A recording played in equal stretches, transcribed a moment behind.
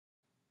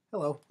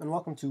Hello, and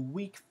welcome to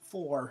week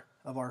 4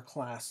 of our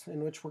class,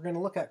 in which we're going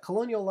to look at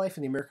colonial life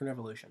in the American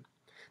Revolution.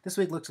 This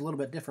week looks a little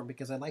bit different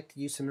because I'd like to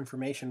use some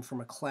information from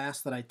a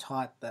class that I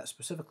taught that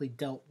specifically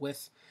dealt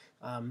with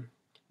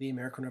the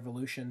American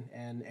Revolution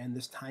and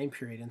this time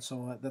period. And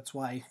so that's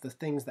why the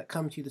things that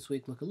come to you this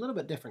week look a little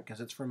bit different, because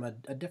it's from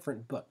a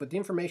different book. But the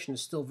information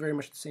is still very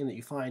much the same that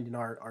you find in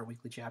our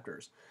weekly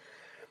chapters.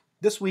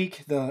 This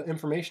week, the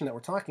information that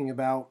we're talking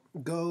about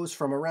goes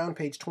from around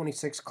page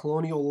 26,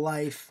 Colonial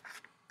Life,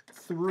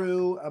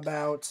 through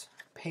about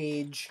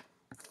page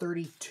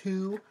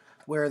 32,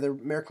 where the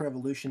American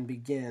Revolution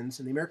begins.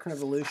 And the American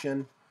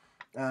Revolution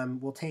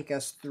will take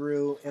us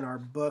through in our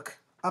book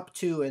up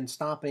to and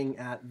stopping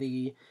at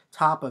the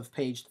top of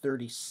page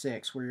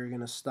 36, where you're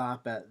going to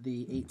stop at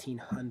the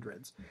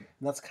 1800s. And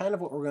that's kind of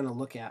what we're going to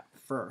look at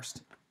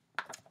first.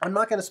 I'm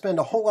not going to spend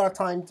a whole lot of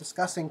time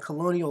discussing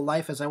colonial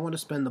life, as I want to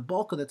spend the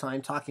bulk of the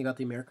time talking about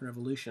the American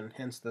Revolution,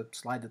 hence the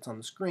slide that's on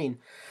the screen.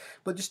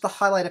 But just to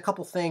highlight a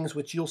couple things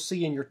which you'll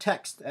see in your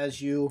text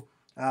as you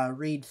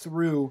read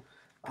through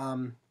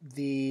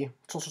the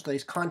social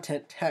studies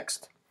content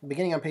text.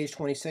 Beginning on page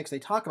 26, they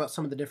talk about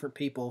some of the different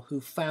people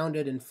who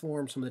founded and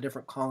formed some of the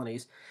different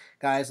colonies.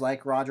 Guys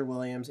like Roger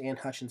Williams, Anne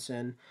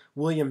Hutchinson,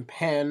 William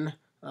Penn,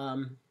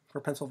 for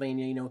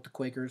Pennsylvania, you know, with the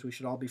Quakers. We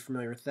should all be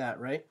familiar with that,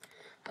 right?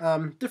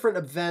 Different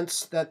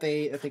events that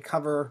they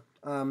cover,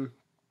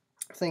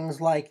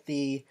 things like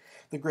the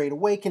Great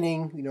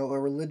Awakening, you know, a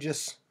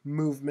religious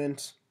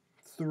movement,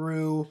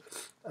 through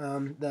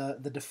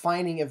the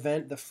defining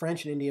event, the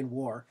French and Indian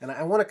War. And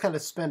I want to kind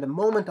of spend a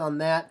moment on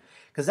that,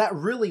 because that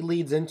really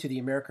leads into the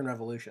American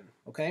Revolution,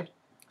 okay?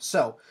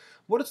 So,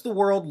 what does the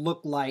world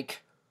look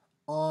like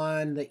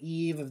on the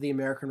eve of the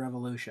American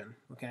Revolution?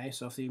 Okay,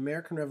 so if the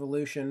American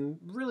Revolution,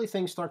 really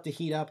things start to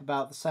heat up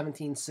about the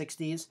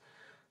 1760s.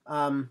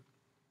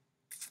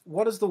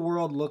 What does the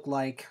world look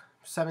like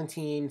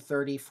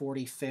 1730,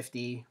 40,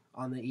 50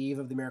 on the eve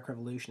of the American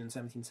Revolution in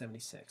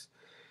 1776?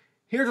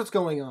 Here's what's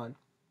going on.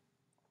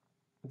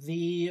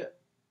 The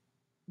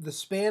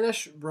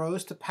Spanish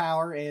rose to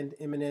power and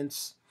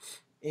eminence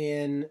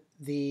in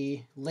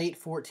the late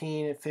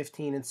 14,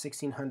 15, and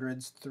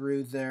 1600s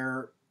through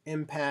their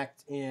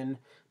impact in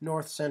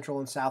North, Central,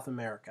 and South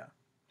America.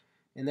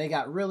 And they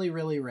got really,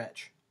 really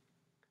rich.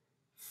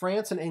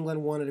 France and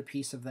England wanted a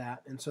piece of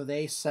that, and so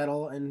they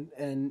settle in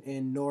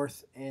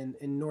North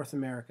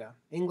America.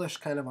 English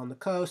kind of on the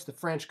coast. The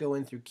French go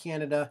in through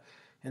Canada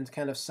and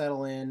kind of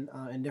settle in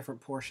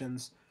different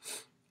portions.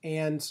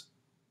 And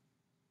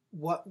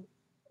what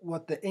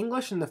the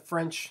English and the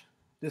French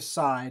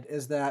decide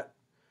is that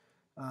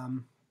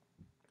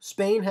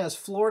Spain has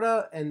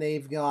Florida, and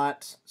they've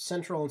got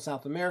Central and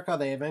South America.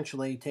 They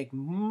eventually take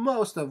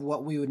most of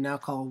what we would now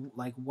call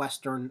like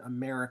Western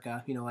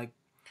America, you know, like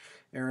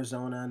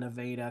Arizona,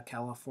 Nevada,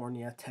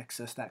 California,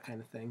 Texas, that kind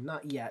of thing.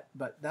 Not yet,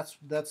 but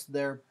that's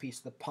their piece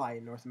of the pie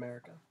in North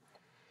America.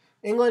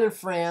 England and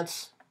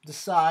France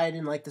decide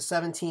in like the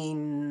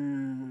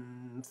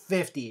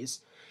 1750s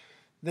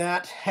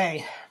that,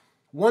 hey,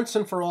 once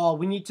and for all,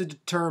 we need to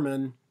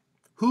determine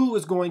who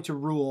is going to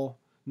rule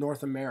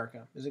North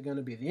America. Is it going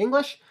to be the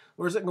English,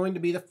 or is it going to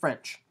be the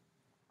French?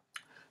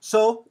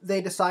 So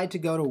they decide to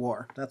go to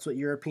war. That's what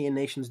European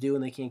nations do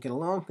when they can't get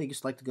along. They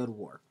just like to go to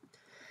war.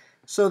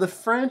 So the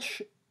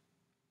French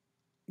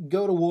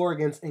go to war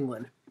against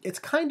England. It's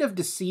kind of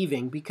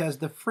deceiving, because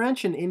the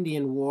French and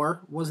Indian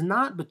War was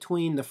not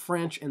between the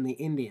French and the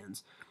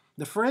Indians.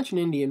 The French and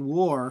Indian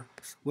War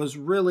was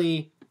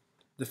really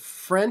the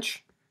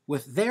French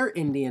with their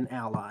Indian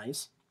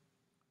allies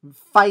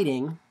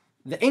fighting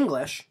the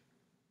English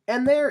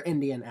and their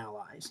Indian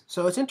allies.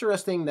 So it's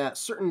interesting that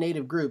certain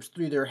native groups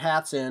threw their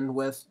hats in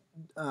with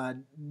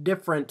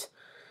different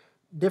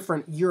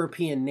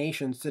European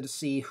nations to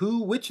see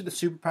which of the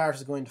superpowers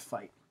is going to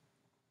fight.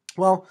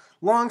 Well,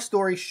 long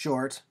story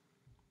short,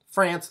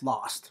 France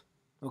lost,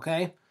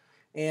 okay?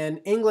 And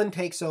England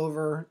takes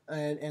over,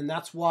 and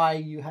that's why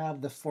you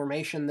have the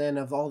formation then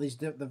of all these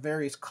the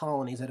various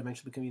colonies that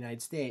eventually become the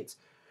United States.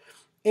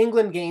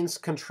 England gains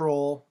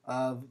control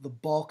of the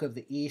bulk of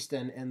the East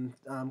and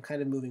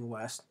kind of moving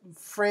west.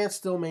 France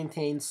still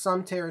maintains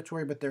some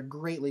territory, but they're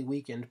greatly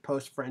weakened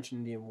post-French and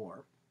Indian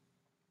War.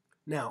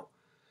 Now,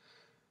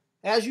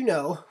 as you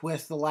know,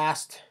 with the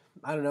last,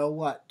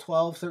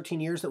 12, 13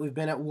 years that we've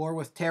been at war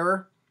with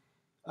terror,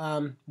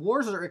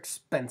 wars are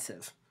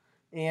expensive,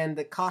 and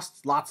it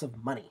costs lots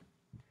of money.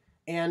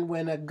 And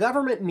when a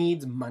government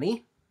needs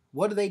money,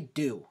 what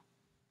do?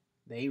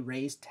 They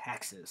raise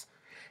taxes.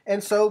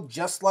 And so,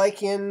 just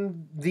like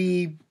in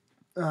the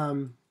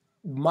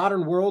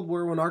modern world,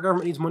 where when our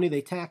government needs money,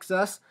 they tax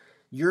us,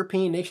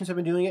 European nations have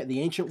been doing it. In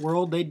the ancient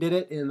world, they did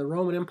it in the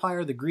Roman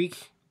Empire, the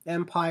Greek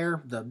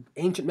Empire, the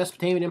ancient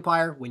Mesopotamian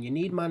Empire. When you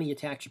need money, you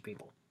tax your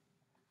people.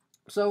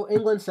 So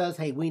England says,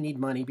 hey, we need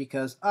money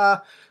because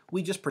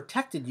we just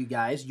protected you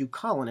guys, you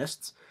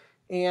colonists,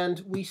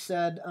 and we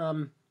said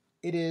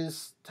it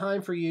is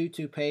time for you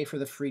to pay for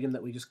the freedom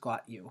that we just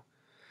got you.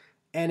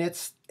 And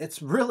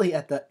it's really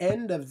at the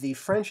end of the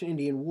French and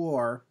Indian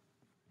War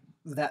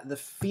that the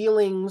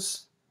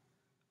feelings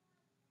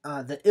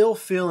the ill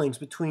feelings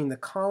between the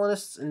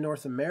colonists in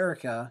North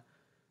America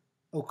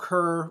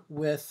occur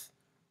with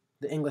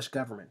the English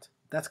government.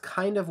 That's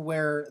kind of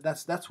where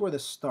that's where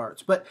this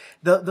starts. But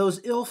those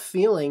ill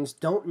feelings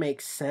don't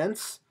make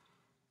sense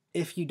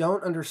if you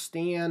don't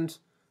understand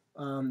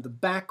the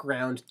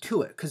background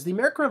to it. Because the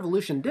American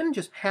Revolution didn't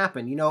just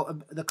happen. You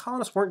know, the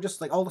colonists weren't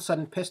just like all of a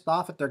sudden pissed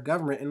off at their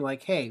government and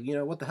like, hey, you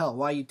know, what the hell?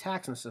 Why are you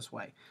taxing us this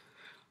way?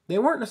 They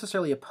weren't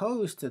necessarily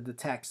opposed to the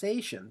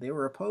taxation. They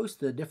were opposed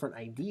to the different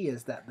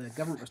ideas that the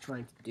government was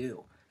trying to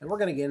do. And we're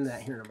going to get into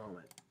that here in a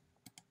moment.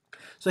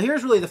 So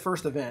here's really the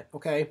first event,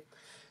 okay?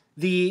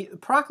 The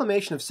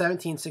Proclamation of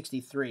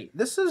 1763.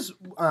 This is,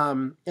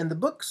 and the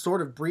book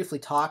sort of briefly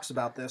talks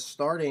about this,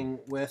 starting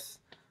with,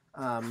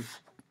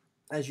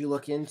 as you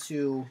look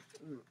into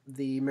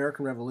the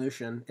American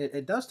Revolution,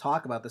 it does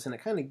talk about this, and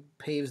it kind of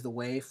paves the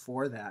way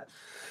for that.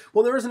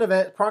 Well, there was an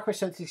event,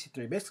 Proclamation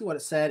 1763. Basically what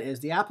it said is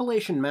the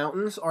Appalachian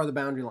Mountains are the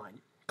boundary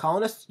line.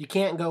 Colonists, you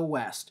can't go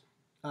west.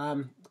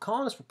 The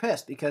colonists were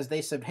pissed because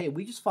they said, hey,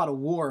 we just fought a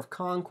war of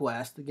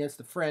conquest against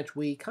the French.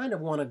 We kind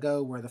of want to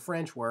go where the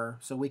French were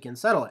so we can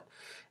settle it.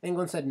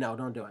 England said, no,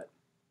 don't do it.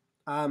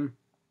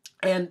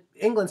 And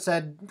England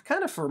said,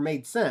 kind of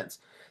made sense.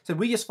 Said,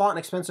 we just fought an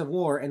expensive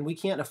war and we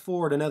can't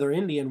afford another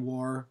Indian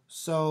war,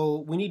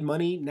 so we need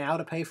money now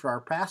to pay for our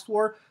past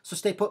war, so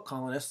stay put,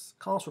 colonists.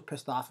 Colonists were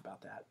pissed off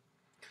about that.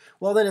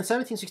 Well, then in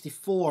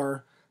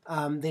 1764,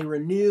 they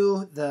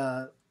renew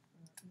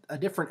a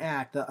different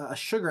act, a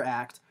Sugar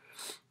Act,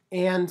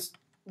 and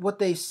what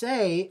they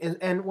say,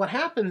 and what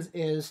happens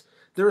is,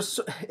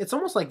 it's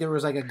almost like there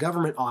was like a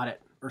government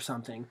audit or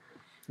something.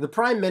 The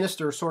prime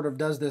minister sort of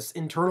does this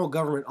internal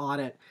government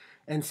audit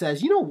and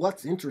says, you know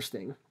what's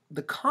interesting?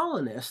 The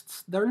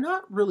colonists, they're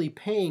not really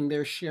paying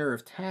their share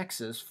of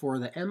taxes for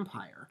the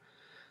empire.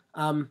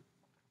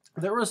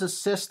 There was a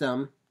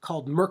system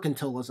called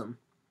mercantilism.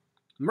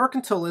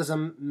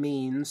 Mercantilism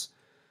means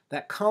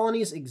that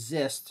colonies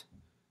exist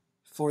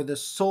for the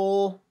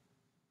sole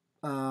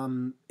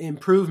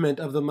improvement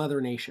of the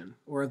mother nation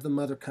or of the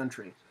mother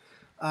country.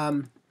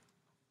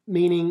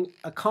 Meaning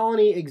a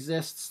colony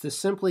exists to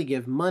simply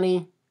give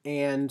money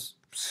and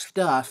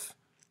stuff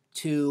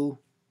to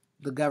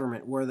the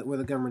government where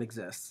the government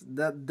exists.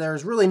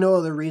 There's really no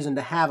other reason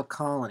to have a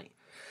colony.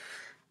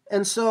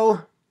 And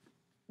so,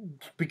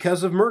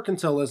 because of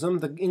mercantilism,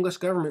 the English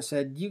government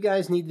said, you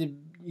guys need to,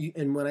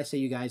 and when I say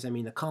you guys, I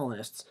mean the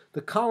colonists.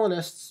 The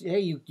colonists, hey,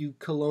 you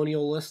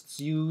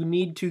colonialists, you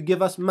need to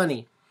give us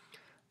money.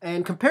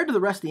 And compared to the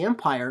rest of the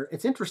empire,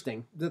 it's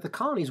interesting that the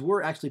colonies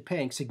were actually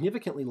paying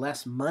significantly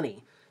less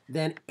money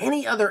than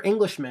any other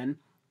Englishman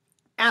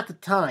at the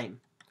time.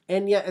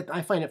 And yet,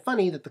 I find it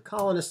funny that the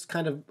colonists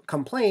kind of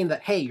complain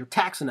that, hey, you're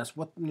taxing us.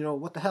 What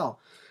the hell?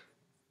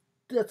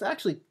 That's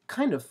actually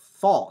kind of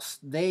false.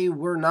 They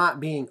were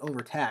not being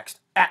overtaxed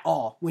at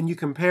all when you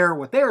compare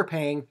what they were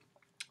paying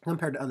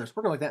compared to others.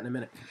 We're going to look at that in a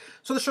minute.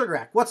 So the Sugar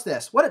Act, what's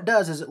this? What it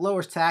does is it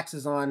lowers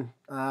taxes on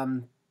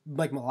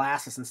like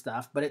molasses and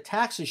stuff, but it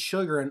taxes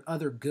sugar and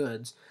other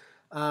goods.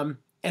 And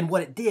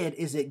what it did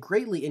is it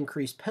greatly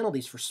increased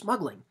penalties for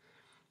smuggling.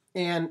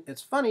 And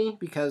it's funny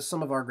because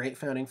some of our great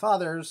founding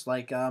fathers,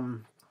 like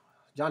John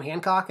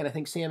Hancock and I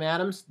think Sam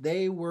Adams,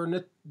 they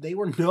were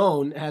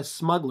known as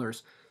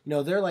smugglers. You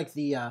know, they're like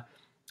the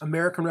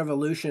American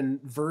Revolution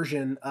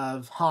version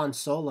of Han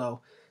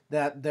Solo,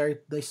 that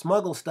they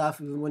smuggle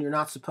stuff even when you're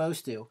not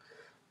supposed to.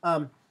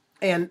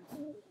 And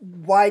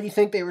why do you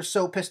think they were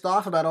so pissed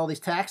off about all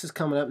these taxes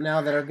coming up now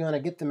that are going to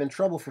get them in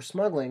trouble for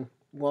smuggling?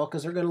 Well,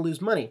 because they're going to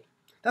lose money.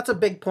 That's a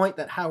big point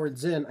that Howard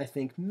Zinn, I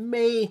think,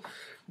 maybe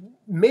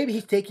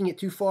he's taking it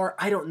too far.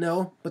 I don't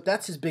know. But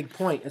that's his big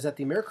point, is that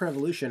the American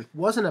Revolution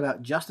wasn't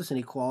about justice and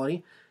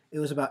equality. It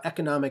was about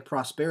economic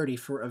prosperity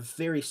for a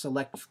very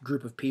select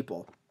group of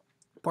people,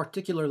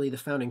 particularly the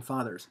Founding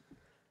Fathers.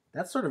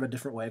 That's sort of a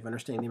different way of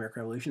understanding the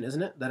American Revolution,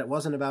 isn't it? That it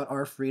wasn't about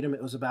our freedom.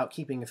 It was about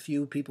keeping a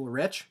few people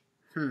rich.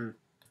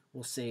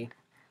 We'll see.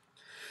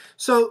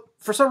 So,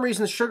 for some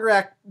reason, the Sugar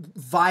Act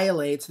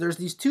violates, there's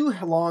these two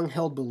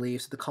long-held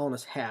beliefs that the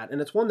colonists had,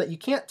 and it's one that you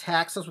can't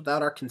tax us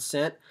without our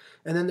consent,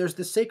 and then there's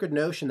this sacred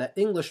notion that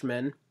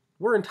Englishmen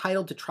were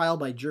entitled to trial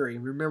by jury.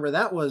 Remember,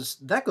 that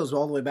goes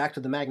all the way back to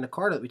the Magna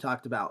Carta that we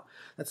talked about,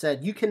 that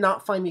said, you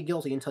cannot find me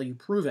guilty until you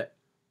prove it,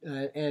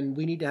 and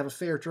we need to have a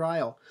fair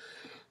trial.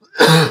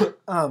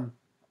 And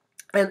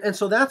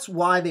so that's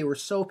why they were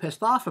so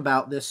pissed off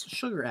about this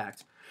Sugar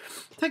Act.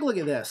 Take a look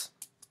at this.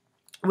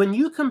 When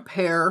you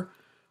compare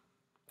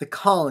the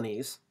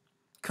colonies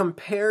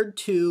compared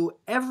to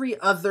every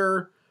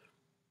other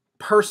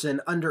person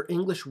under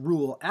English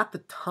rule at the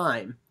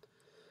time,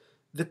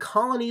 the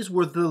colonies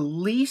were the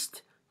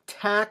least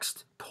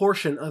taxed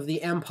portion of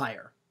the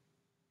empire.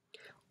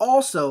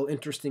 Also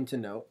interesting to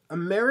note,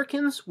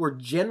 Americans were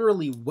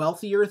generally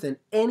wealthier than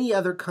any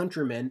other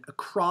countrymen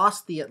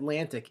across the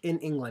Atlantic in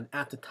England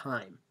at the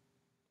time.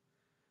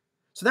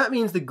 So that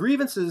means the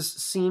grievances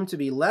seem to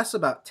be less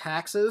about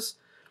taxes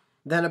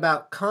than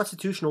about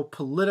constitutional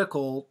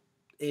political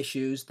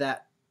issues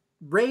that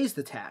raise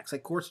the tax,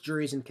 like courts,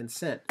 juries, and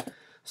consent.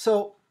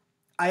 So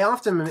I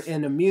often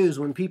am amused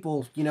when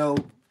people,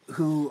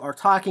 who are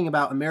talking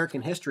about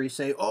American history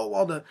say, oh,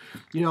 well,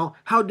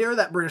 how dare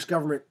that British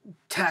government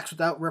tax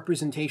without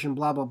representation,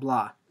 blah, blah,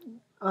 blah.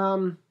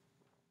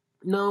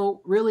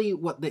 No, really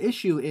what the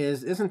issue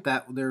isn't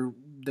that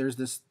there's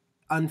this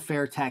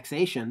unfair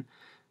taxation.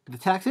 The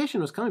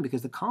taxation was coming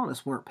because the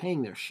colonists weren't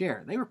paying their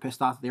share. They were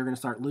pissed off that they were going to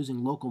start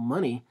losing local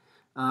money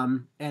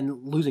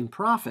and losing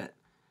profit.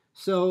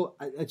 So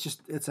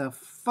it's a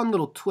fun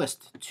little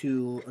twist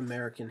to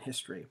American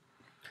history.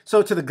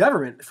 So to the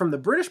government, from the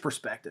British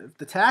perspective,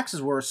 the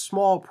taxes were a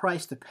small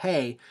price to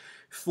pay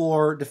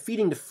for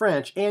defeating the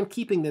French and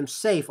keeping them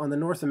safe on the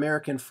North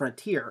American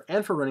frontier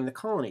and for running the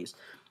colonies.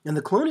 In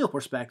the colonial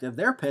perspective,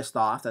 they're pissed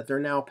off that they're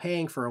now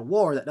paying for a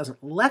war that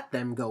doesn't let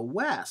them go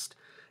west.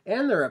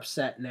 And they're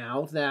upset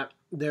now that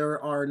there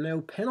are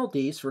no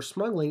penalties for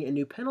smuggling and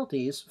new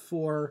penalties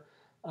for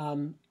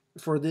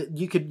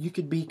you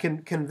could be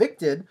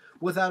convicted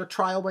without a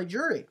trial by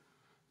jury.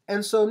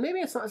 And so maybe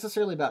it's not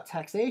necessarily about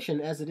taxation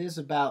as it is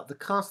about the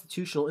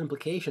constitutional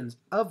implications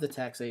of the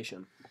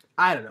taxation.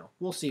 I don't know.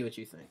 We'll see what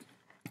you think.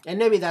 And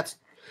maybe that's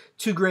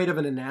too great of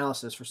an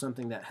analysis for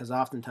something that has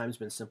oftentimes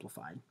been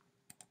simplified.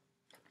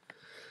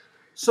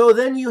 So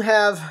then you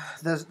have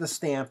the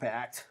Stamp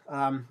Act.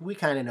 We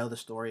kind of know the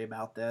story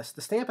about this.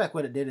 The Stamp Act,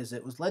 what it did is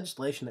it was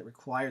legislation that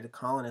required the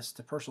colonists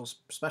to purchase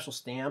special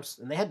stamps,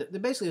 and they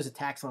basically was a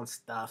tax on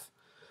stuff.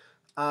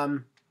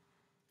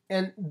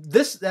 And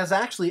this is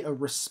actually a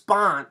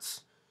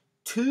response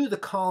to the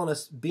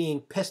colonists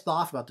being pissed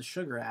off about the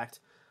Sugar Act.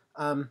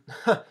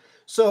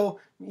 So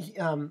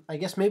I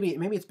guess maybe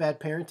it's bad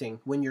parenting.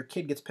 When your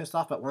kid gets pissed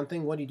off about one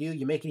thing, what do?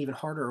 You make it even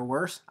harder or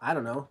worse? I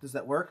don't know. Does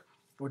that work?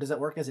 Or does that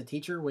work as a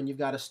teacher when you've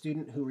got a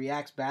student who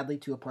reacts badly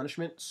to a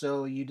punishment,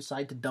 so you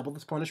decide to double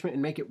this punishment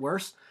and make it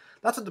worse?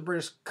 That's what the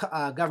British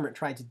government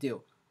tried to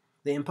do.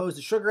 They imposed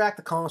the Sugar Act.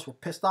 The colonists were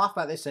pissed off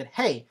by it. They said,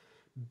 hey,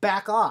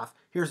 back off.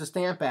 Here's the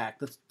Stamp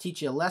Act. Let's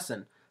teach you a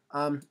lesson.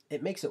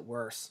 It makes it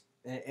worse.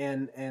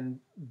 And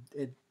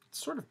it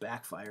sort of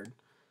backfired.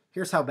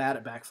 Here's how bad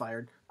it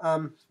backfired.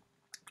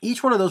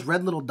 Each one of those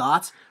red little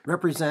dots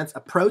represents a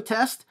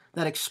protest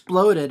that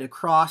exploded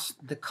across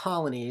the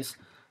colonies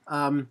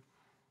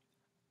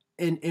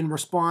in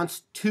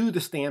response to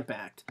the Stamp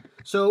Act.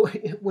 So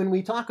when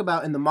we talk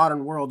about in the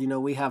modern world,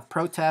 we have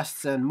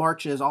protests and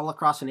marches all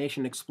across the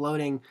nation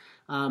exploding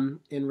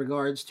in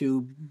regards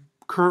to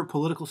current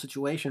political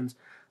situations.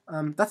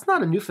 That's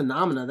not a new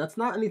phenomena. That's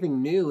not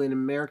anything new in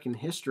American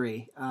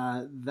history.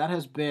 That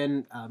has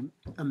been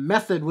a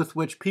method with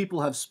which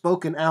people have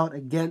spoken out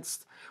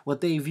against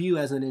what they view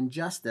as an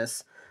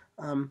injustice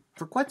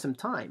for quite some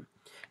time.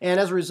 And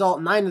as a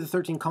result, 9 of the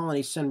 13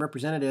 colonies send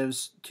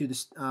representatives to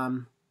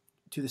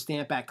the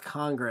Stamp Act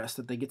Congress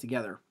that they get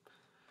together.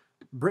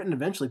 Britain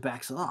eventually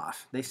backs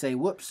off. They say,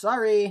 whoops,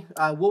 sorry,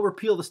 we'll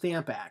repeal the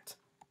Stamp Act.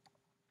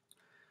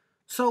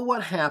 So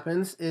what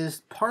happens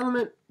is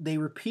Parliament, they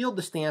repealed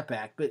the Stamp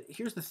Act, but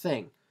here's the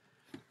thing.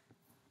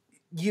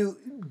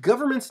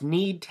 Governments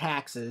need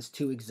taxes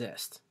to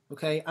exist,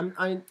 okay?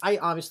 I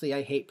obviously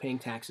hate paying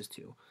taxes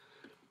too.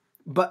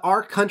 But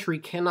our country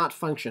cannot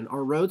function.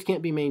 Our roads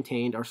can't be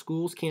maintained. Our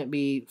schools can't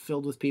be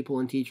filled with people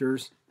and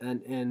teachers.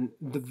 And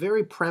the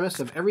very premise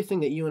of everything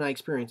that you and I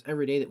experience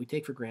every day that we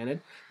take for granted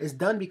is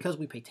done because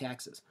we pay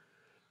taxes.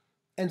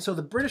 And so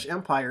the British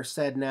Empire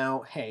said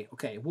now, hey,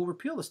 okay, we'll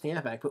repeal the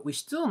Stamp Act, but we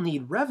still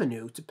need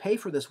revenue to pay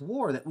for this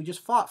war that we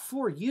just fought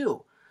for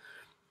you.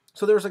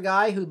 So there was a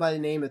guy who by the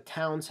name of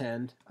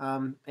Townshend,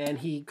 and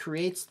he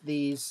creates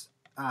these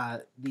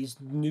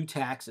new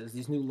taxes,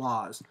 these new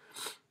laws.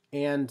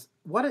 And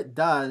what it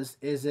does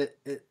is it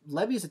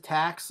levies a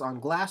tax on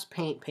glass,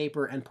 paint,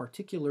 paper, and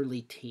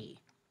particularly tea.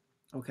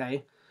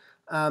 Okay?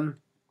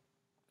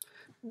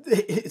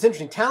 It's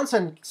interesting.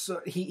 Townshend,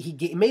 so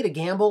he made a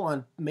gamble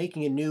on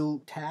making a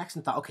new tax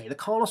and thought, okay, the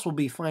colonists will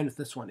be fine with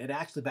this one. It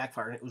actually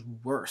backfired, and it was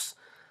worse.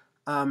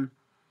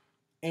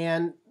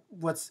 And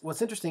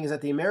what's interesting is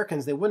that the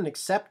Americans, they wouldn't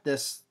accept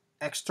this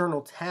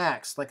external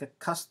tax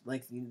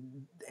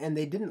and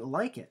they didn't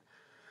like it.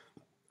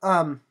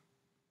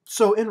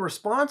 So in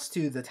response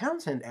to the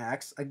Townshend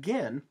Acts,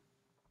 again,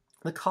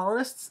 the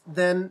colonists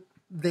then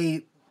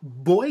they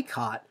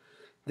boycott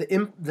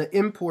the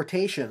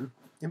importation.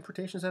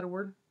 Importation, is that a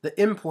word? The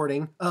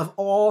importing of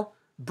all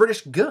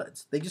British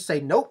goods. They just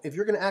say, nope, if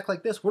you're going to act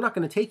like this, we're not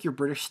going to take your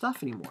British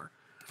stuff anymore.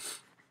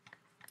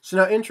 So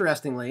now,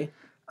 interestingly,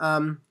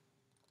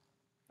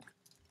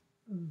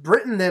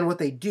 Britain then, what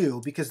they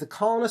do, because the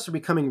colonists are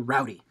becoming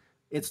rowdy,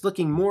 it's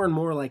looking more and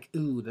more like,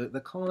 ooh,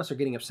 the colonists are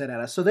getting upset at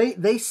us. So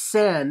they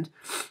send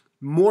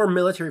more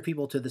military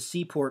people to the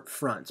seaport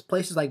fronts.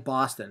 Places like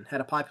Boston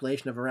had a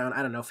population of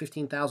around,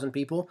 15,000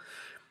 people.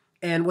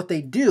 And what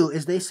they do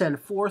is they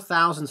send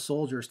 4,000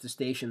 soldiers to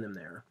station them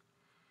there.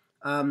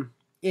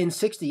 In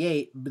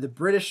 68,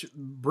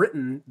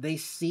 Britain, they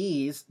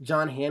seize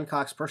John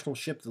Hancock's personal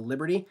ship, the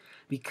Liberty,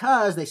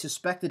 because they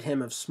suspected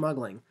him of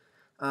smuggling.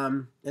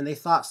 And they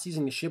thought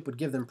seizing the ship would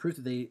give them proof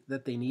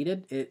that they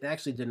needed. It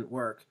actually didn't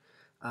work.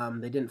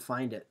 They didn't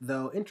find it,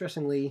 though.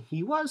 Interestingly,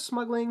 he was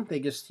smuggling.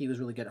 He was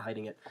really good at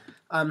hiding it.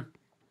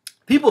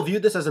 People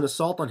viewed this as an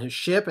assault on his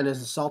ship and as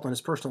an assault on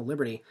his personal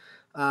liberty,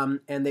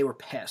 and they were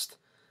pissed,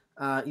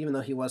 even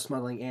though he was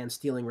smuggling and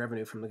stealing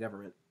revenue from the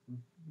government.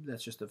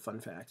 That's just a fun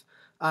fact.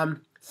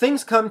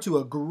 Things come to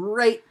a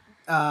great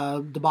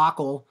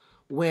debacle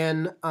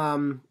when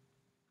a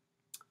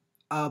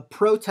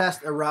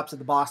protest erupts at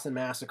the Boston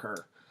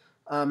Massacre.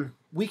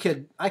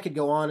 I could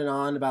go on and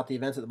on about the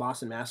events at the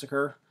Boston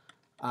Massacre.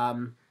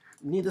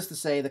 Needless to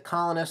say, the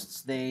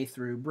colonists, they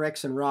threw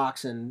bricks and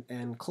rocks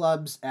and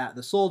clubs at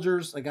the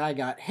soldiers. A guy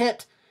got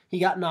hit. He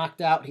got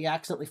knocked out. He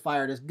accidentally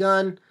fired his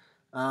gun.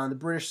 The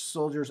British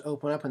soldiers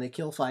open up and they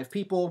kill 5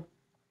 people.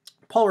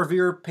 Paul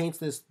Revere paints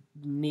this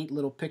neat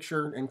little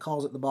picture and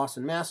calls it the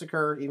Boston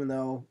Massacre, even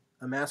though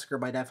a massacre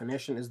by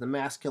definition is the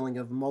mass killing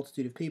of a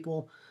multitude of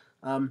people.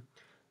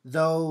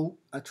 Though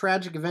a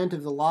tragic event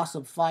of the loss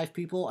of 5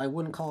 people, I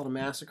wouldn't call it a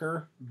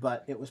massacre,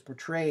 but it was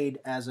portrayed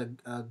as a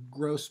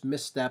gross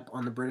misstep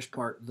on the British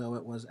part, though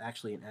it was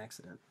actually an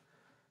accident.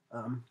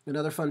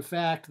 Another fun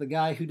fact, the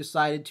guy who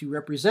decided to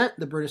represent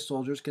the British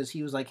soldiers, because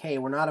he was like, hey,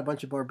 we're not a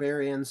bunch of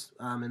barbarians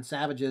and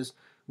savages,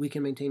 we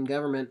can maintain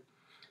government.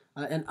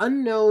 An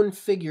unknown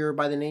figure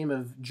by the name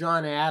of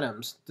John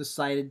Adams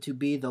decided to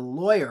be the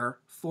lawyer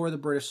for the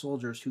British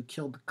soldiers who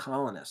killed the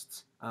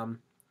colonists.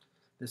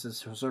 This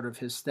is sort of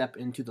his step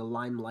into the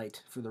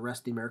limelight for the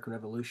rest of the American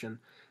Revolution,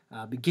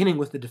 beginning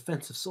with the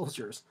defense of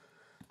soldiers.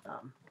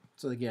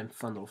 So again,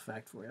 fun little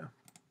fact for you.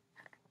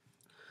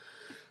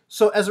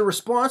 So as a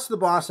response to the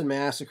Boston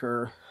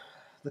Massacre,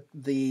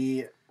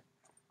 the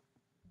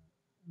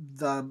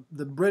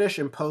British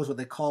imposed what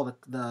they call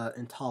the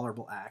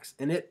Intolerable Acts,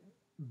 and it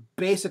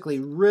basically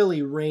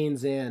really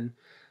reins in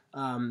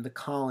the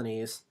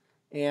colonies.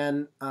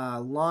 And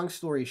long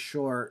story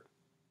short,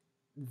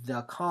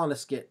 the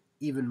colonists get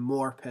even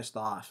more pissed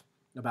off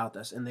about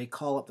this, and they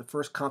call up the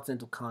First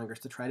Continental Congress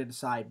to try to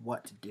decide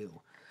what to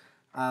do.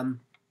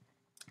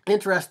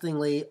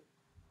 Interestingly,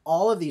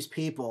 all of these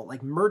people,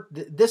 like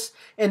this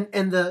and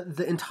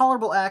the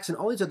Intolerable Acts and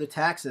all these other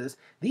taxes,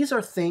 these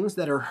are things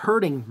that are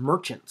hurting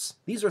merchants.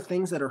 These are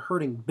things that are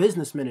hurting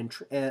businessmen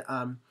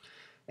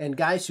and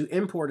guys who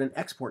import and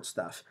export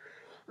stuff.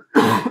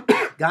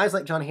 Guys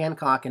like John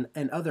Hancock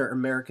and other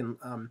American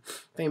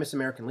famous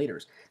American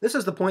leaders. This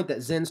is the point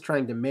that Zinn's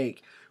trying to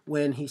make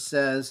when he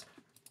says,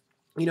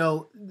 you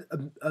know,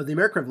 the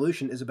American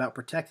Revolution is about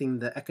protecting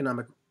the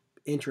economic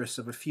interests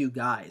of a few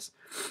guys.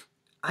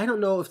 I don't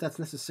know if that's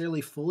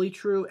necessarily fully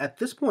true. At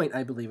this point,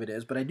 I believe it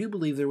is, but I do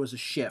believe there was a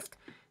shift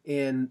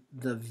in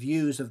the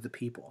views of the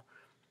people.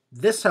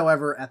 This,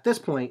 however, at this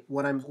point,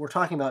 what we're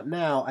talking about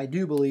now, I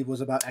do believe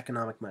was about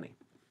economic money.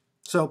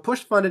 So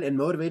pushed, funded, and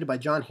motivated by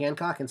John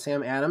Hancock and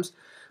Sam Adams,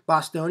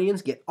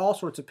 Bostonians get all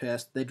sorts of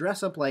pissed. They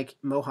dress up like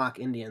Mohawk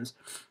Indians,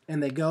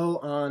 and they go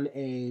on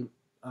a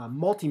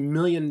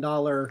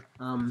multi-million-dollar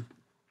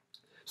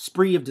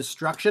spree of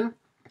destruction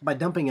by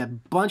dumping a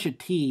bunch of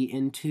tea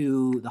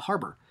into the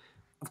harbor.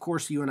 Of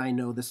course, you and I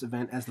know this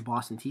event as the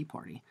Boston Tea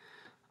Party.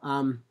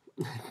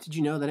 Did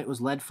you know that it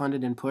was led,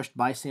 funded, and pushed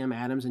by Sam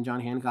Adams and John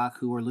Hancock,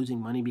 who were losing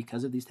money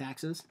because of these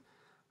taxes?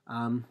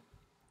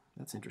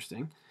 That's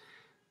interesting.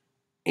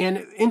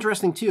 And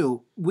interesting,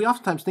 too, we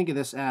oftentimes think of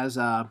this as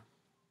an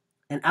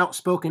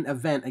outspoken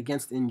event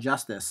against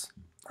injustice.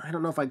 I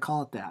don't know if I'd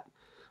call it that.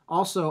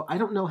 Also, I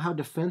don't know how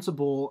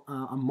defensible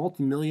a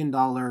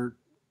multi-million-dollar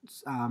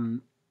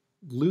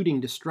looting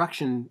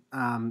destruction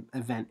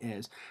event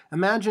is.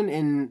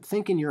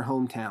 Think in your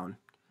hometown.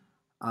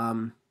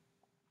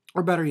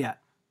 Or better yet,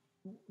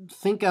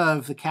 think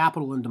of the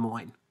Capitol in Des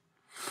Moines.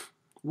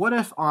 What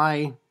if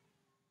I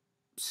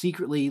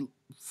secretly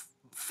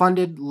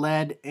funded,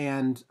 led,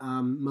 and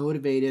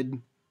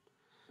motivated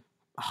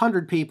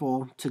 100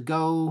 people to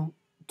go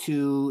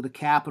to the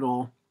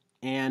Capitol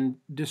and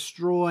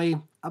destroy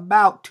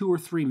about $2 or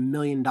 $3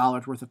 million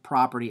worth of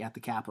property at the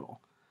Capitol?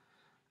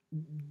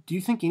 Do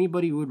you think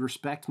anybody would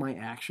respect my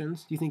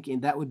actions? Do you think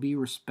that would be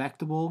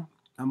respectable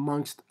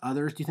amongst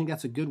others? Do you think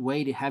that's a good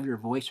way to have your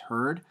voice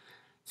heard,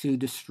 to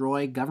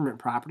destroy government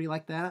property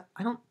like that?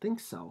 I don't think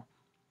so.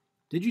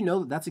 Did you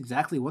know that that's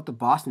exactly what the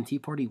Boston Tea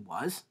Party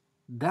was?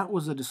 That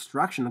was a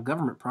destruction of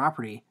government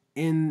property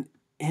in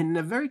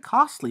a very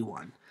costly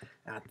one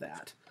at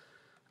that.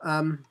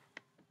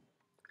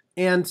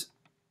 And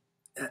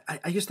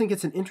I just think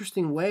it's an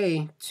interesting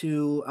way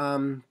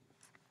to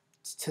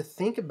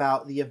think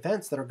about the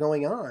events that are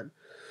going on.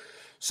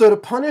 So to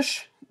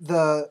punish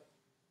the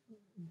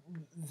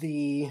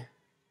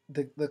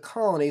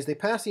colonies, they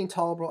passed the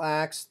Intolerable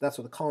Acts. That's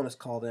what the colonists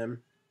called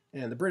them,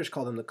 and the British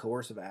called them the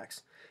Coercive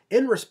Acts.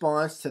 In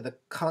response to this,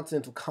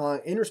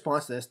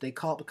 they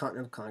call it the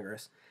Continental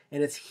Congress,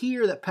 and it's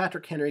here that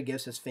Patrick Henry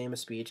gives his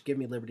famous speech, "Give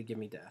me liberty, give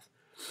me death."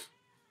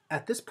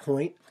 At this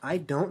point, I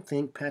don't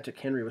think Patrick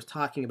Henry was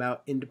talking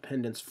about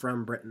independence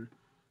from Britain.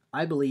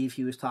 I believe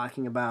he was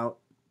talking about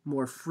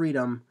more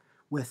freedom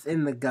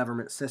within the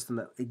government system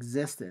that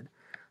existed.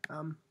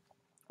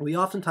 we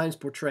oftentimes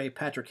portray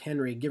Patrick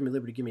Henry, "Give me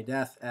liberty, give me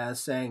death," as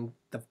saying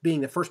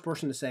being the first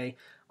person to say,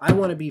 "I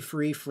want to be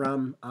free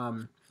from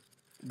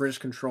British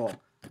control."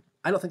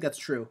 I don't think that's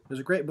true. There's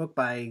a great book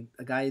by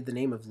a guy the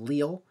name of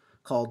Leal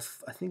called,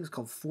 I think it's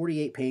called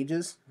 48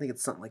 Pages. I think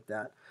it's something like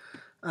that,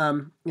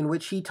 in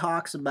which he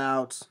talks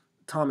about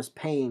Thomas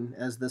Paine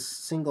as the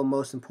single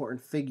most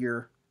important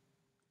figure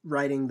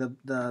writing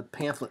the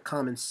pamphlet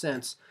Common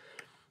Sense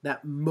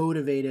that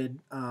motivated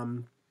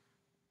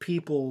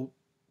people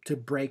to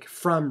break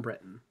from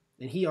Britain.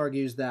 And he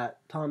argues that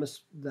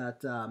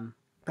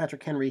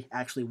Patrick Henry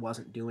actually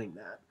wasn't doing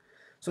that.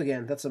 So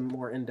again, that's a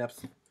more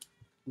in-depth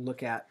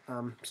look at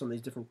some of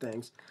these different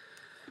things.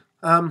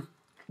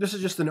 This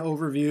is just an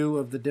overview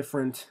of the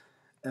different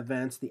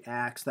events, the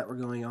acts that were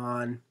going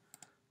on.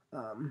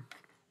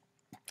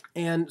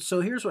 And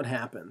so here's what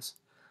happens.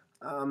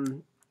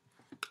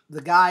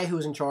 The guy who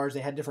was in charge, they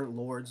had different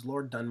lords,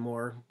 Lord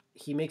Dunmore,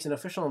 he makes an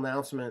official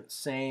announcement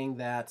saying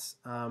that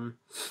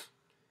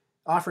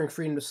offering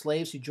freedom to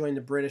slaves who joined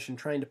the British and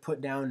trying to put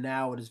down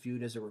now what is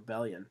viewed as a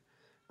rebellion.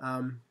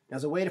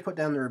 As a way to put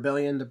down the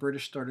rebellion, the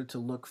British started to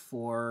look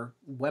for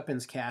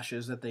weapons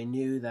caches that they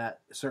knew that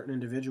certain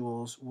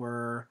individuals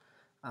were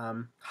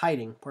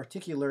hiding,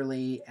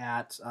 particularly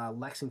at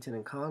Lexington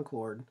and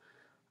Concord.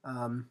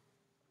 And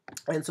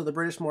so the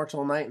British march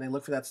all night and they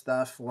look for that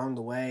stuff. Along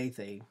the way,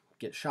 they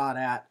get shot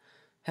at.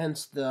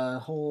 Hence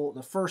the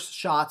first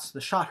shots,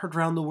 the shot heard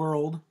around the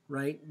world,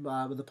 right?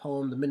 With the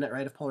poem, The Midnight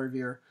Ride of Paul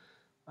Revere.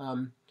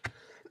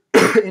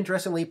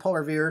 Interestingly, Paul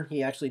Revere,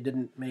 he actually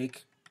didn't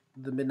make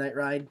the Midnight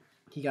Ride.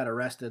 He got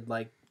arrested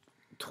like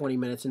 20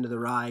 minutes into the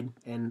ride,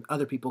 and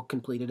other people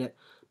completed it.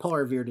 Paul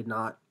Revere did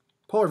not.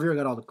 Paul Revere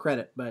got all the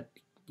credit, but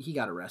he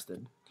got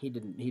arrested. He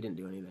didn't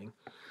do anything.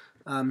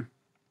 I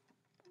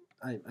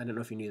don't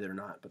know if you knew that or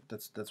not, but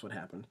that's what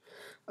happened.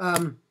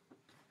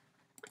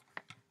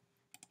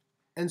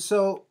 And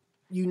so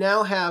you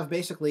now have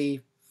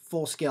basically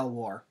full-scale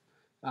war,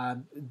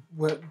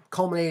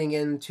 culminating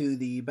into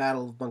the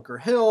Battle of Bunker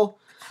Hill,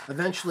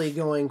 eventually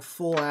going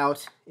full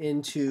out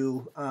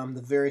into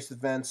the various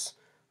events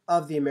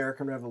of the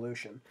American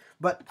Revolution.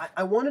 But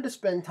I wanted to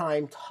spend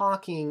time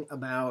talking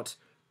about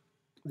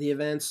the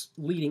events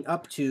leading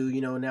up to,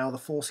 now the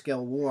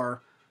full-scale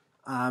war,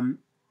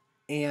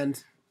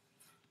 and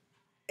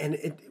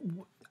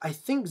I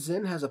think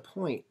Zinn has a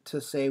point to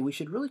say we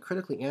should really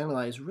critically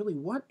analyze really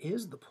what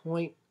is the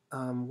point,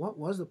 what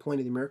was the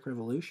point of the American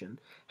Revolution?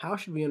 How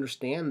should we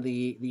understand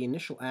the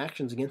initial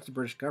actions against the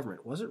British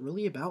government? Was it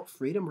really about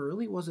freedom or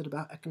really was it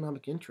about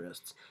economic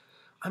interests?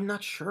 I'm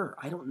not sure.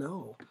 I don't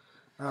know.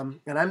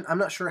 And I'm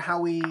not sure how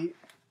we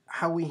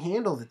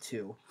handle the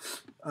two.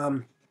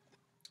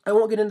 I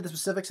won't get into the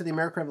specifics of the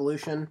American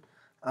Revolution.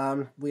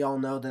 We all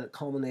know that it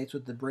culminates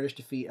with the British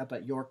defeat up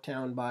at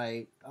Yorktown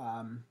by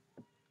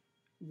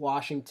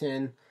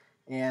Washington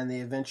and the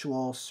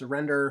eventual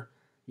surrender.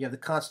 You have the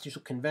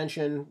Constitutional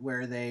Convention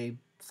where they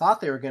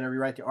thought they were going to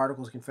rewrite the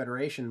Articles of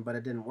Confederation, but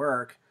it didn't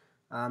work.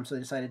 So they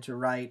decided to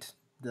write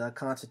the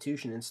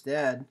Constitution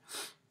instead.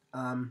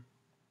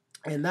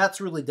 And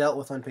that's really dealt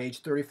with on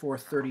page 34,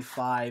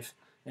 35,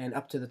 and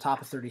up to the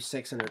top of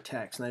 36 in their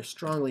text. And I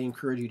strongly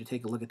encourage you to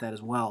take a look at that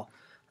as well,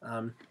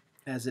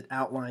 as it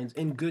outlines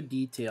in good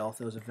detail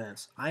those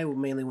events. I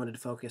mainly wanted to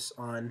focus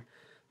on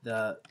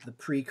the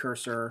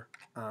precursor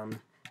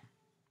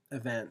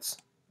events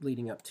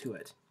leading up to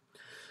it.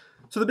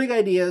 So the big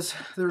idea is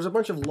there was a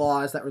bunch of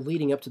laws that were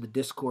leading up to the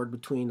discord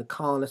between the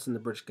colonists and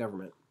the British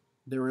government.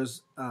 There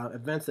was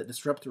events that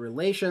disrupted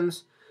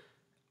relations.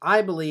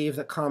 I believe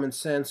that common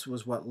sense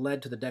was what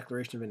led to the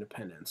Declaration of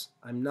Independence.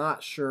 I'm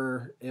not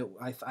sure.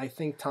 I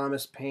think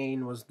Thomas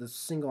Paine was the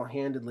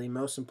single-handedly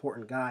most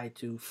important guy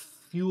to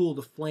fuel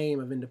the flame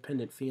of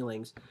independent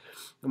feelings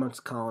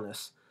amongst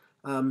colonists.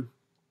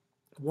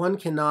 One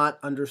cannot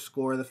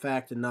underscore the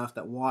fact enough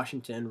that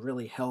Washington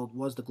really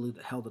was the glue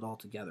that held it all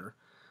together.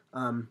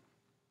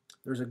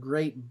 There's a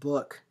great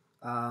book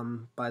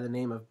by the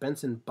name of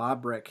Benson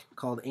Bobrick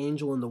called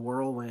Angel in the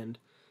Whirlwind,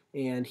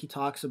 and he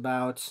talks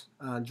about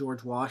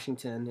George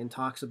Washington and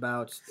talks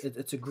about,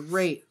 it's a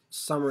great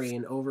summary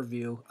and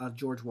overview of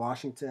George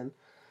Washington.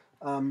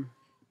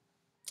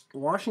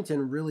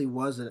 Washington really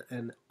was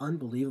an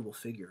unbelievable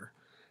figure.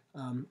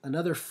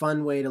 Another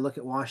fun way to look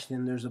at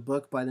Washington, there's a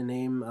book by the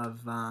name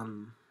of, I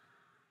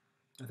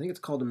think it's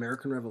called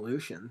American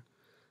Revolution.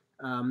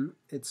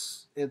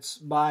 It's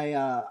by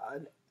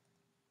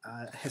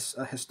a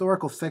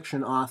historical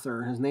fiction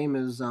author. His name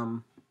is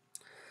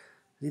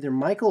either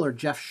Michael or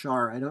Jeff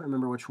Shar. I don't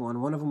remember which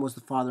one. One of them was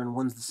the father and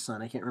one's the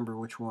son. I can't remember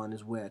which one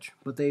is which.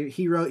 But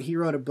he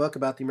wrote a book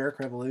about the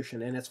American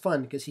Revolution, and it's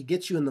fun because he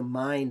gets you in the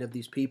mind of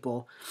these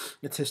people.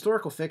 It's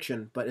historical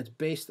fiction, but it's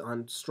based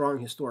on strong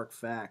historic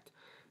fact.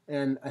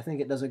 And I think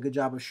it does a good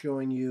job of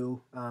showing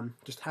you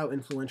just how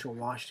influential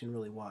Washington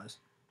really was.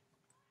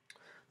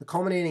 The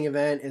culminating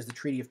event is the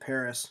Treaty of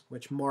Paris,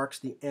 which marks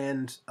the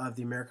end of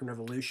the American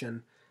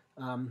Revolution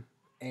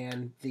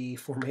and the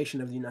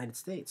formation of the United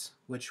States,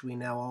 which we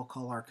now all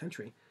call our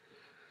country.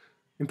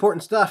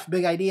 Important stuff,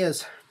 big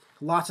ideas.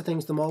 lots of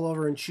things to mull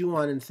over and chew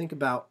on and think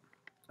about.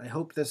 I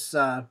hope this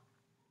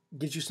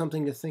gives you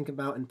something to think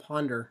about and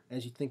ponder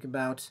as you think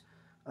about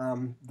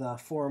the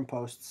forum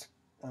posts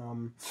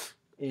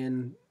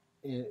in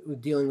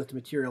dealing with the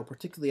material,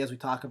 particularly as we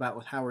talk about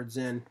with Howard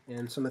Zinn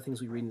and some of the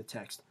things we read in the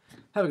text.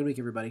 Have a good week,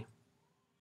 everybody.